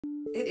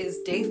It is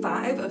day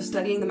 5 of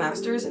studying the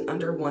masters in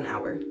under 1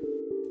 hour.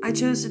 I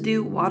chose to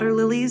do Water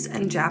Lilies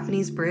and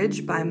Japanese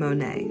Bridge by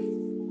Monet.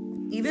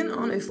 Even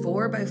on a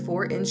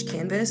 4x4-inch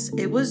canvas,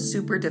 it was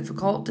super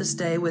difficult to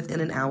stay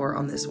within an hour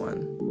on this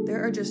one.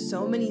 There are just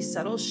so many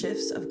subtle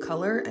shifts of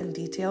color and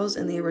details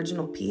in the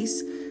original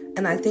piece,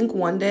 and I think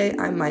one day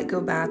I might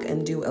go back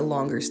and do a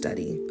longer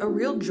study. A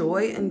real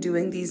joy in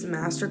doing these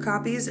master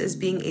copies is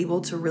being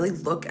able to really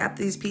look at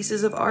these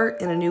pieces of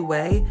art in a new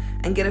way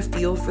and get a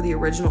feel for the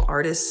original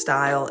artist's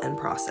style and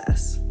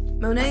process.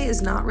 Monet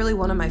is not really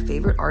one of my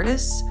favorite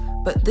artists,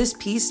 but this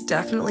piece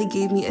definitely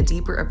gave me a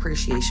deeper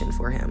appreciation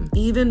for him.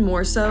 Even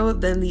more so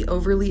than the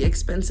overly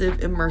expensive,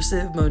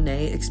 immersive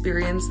Monet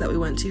experience that we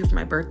went to for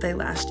my birthday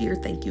last year.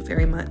 Thank you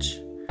very much.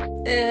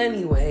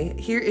 Anyway,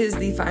 here is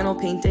the final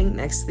painting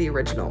next to the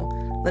original.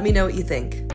 Let me know what you think.